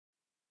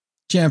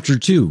Chapter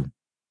 2.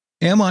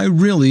 Am I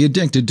really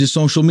addicted to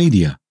social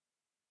media?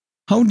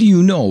 How do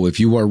you know if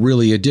you are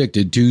really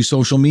addicted to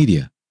social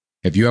media?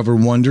 Have you ever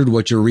wondered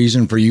what your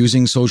reason for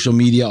using social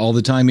media all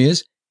the time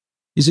is?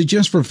 Is it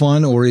just for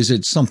fun or is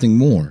it something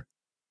more?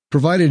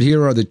 Provided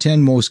here are the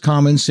 10 most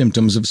common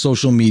symptoms of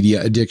social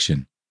media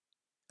addiction.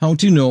 How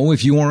to know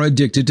if you are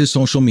addicted to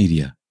social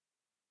media.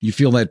 You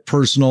feel that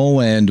personal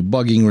and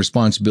bugging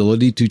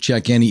responsibility to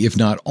check any, if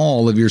not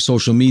all, of your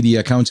social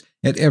media accounts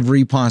at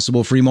every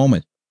possible free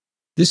moment.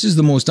 This is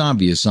the most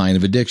obvious sign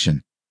of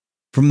addiction.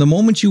 From the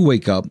moment you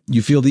wake up,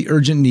 you feel the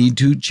urgent need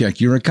to check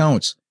your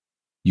accounts.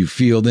 You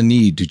feel the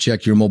need to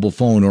check your mobile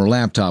phone or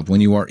laptop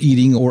when you are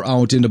eating or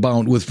out and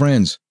about with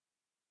friends.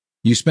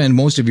 You spend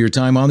most of your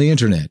time on the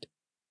internet.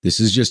 This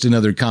is just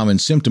another common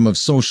symptom of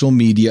social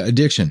media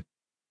addiction.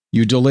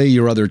 You delay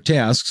your other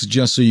tasks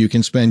just so you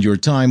can spend your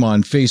time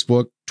on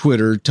Facebook,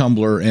 Twitter,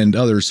 Tumblr, and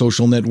other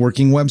social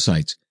networking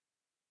websites.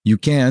 You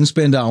can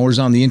spend hours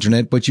on the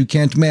internet, but you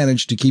can't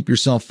manage to keep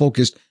yourself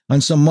focused on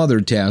some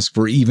other task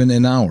for even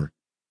an hour.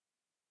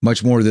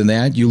 Much more than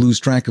that, you lose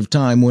track of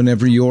time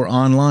whenever you're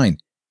online.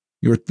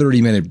 Your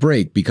 30-minute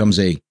break becomes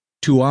a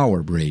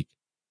 2-hour break.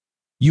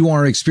 You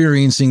are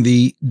experiencing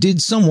the "did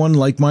someone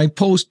like my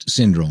post"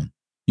 syndrome.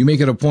 You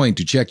make it a point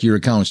to check your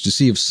accounts to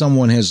see if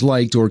someone has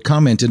liked or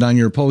commented on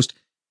your post,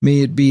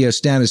 may it be a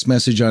status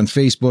message on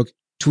Facebook,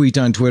 tweet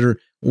on Twitter,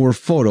 or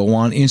photo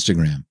on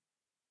Instagram.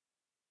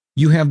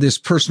 You have this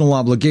personal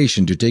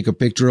obligation to take a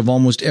picture of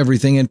almost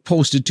everything and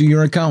post it to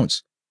your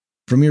accounts.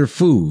 From your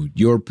food,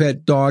 your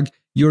pet dog,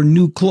 your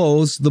new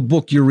clothes, the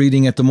book you're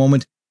reading at the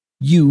moment,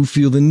 you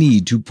feel the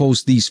need to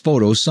post these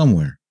photos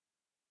somewhere.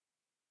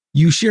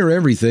 You share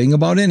everything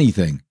about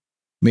anything.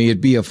 May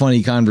it be a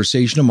funny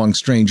conversation among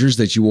strangers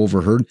that you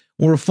overheard,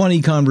 or a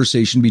funny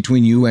conversation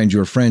between you and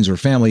your friends or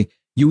family,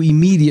 you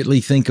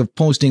immediately think of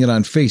posting it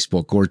on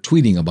Facebook or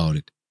tweeting about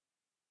it.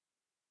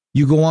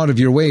 You go out of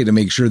your way to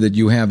make sure that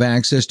you have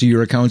access to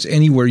your accounts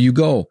anywhere you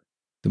go.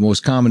 The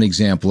most common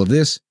example of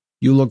this,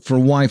 you look for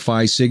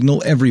Wi-Fi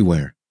signal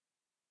everywhere.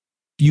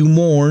 You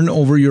mourn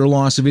over your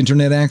loss of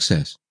internet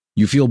access.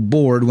 You feel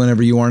bored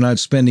whenever you are not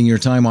spending your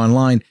time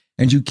online,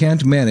 and you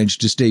can't manage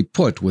to stay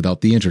put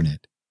without the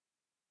internet.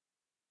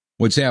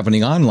 What's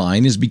happening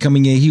online is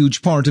becoming a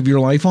huge part of your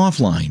life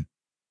offline.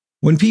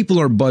 When people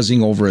are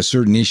buzzing over a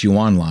certain issue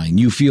online,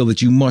 you feel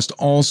that you must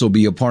also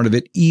be a part of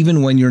it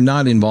even when you're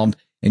not involved,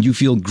 and you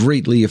feel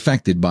greatly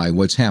affected by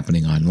what's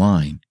happening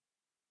online.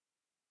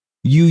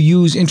 You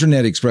use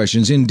internet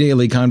expressions in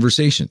daily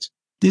conversations.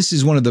 This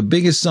is one of the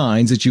biggest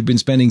signs that you've been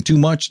spending too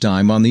much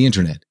time on the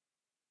internet.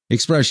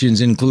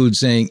 Expressions include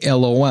saying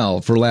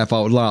LOL for laugh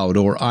out loud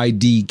or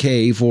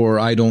IDK for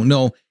I don't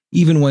know,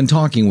 even when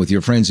talking with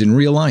your friends in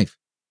real life.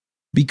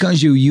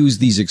 Because you use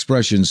these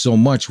expressions so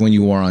much when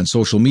you are on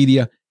social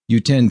media, you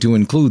tend to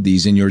include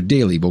these in your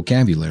daily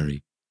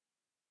vocabulary.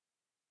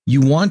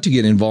 You want to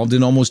get involved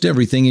in almost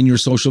everything in your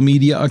social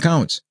media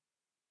accounts.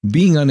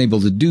 Being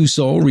unable to do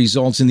so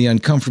results in the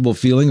uncomfortable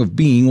feeling of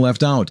being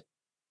left out.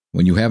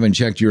 When you haven't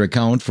checked your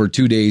account for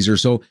 2 days or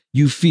so,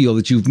 you feel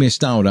that you've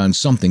missed out on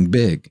something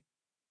big.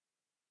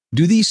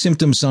 Do these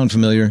symptoms sound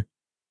familiar?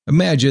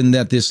 Imagine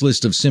that this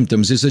list of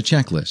symptoms is a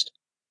checklist.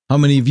 How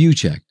many have you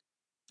checked?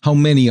 How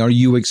many are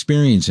you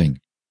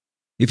experiencing?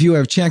 If you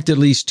have checked at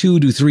least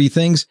 2 to 3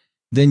 things,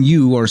 then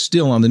you are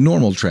still on the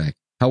normal track.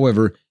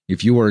 However,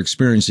 if you are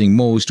experiencing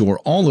most or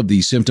all of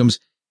these symptoms,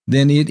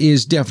 then it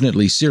is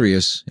definitely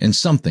serious and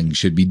something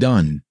should be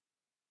done.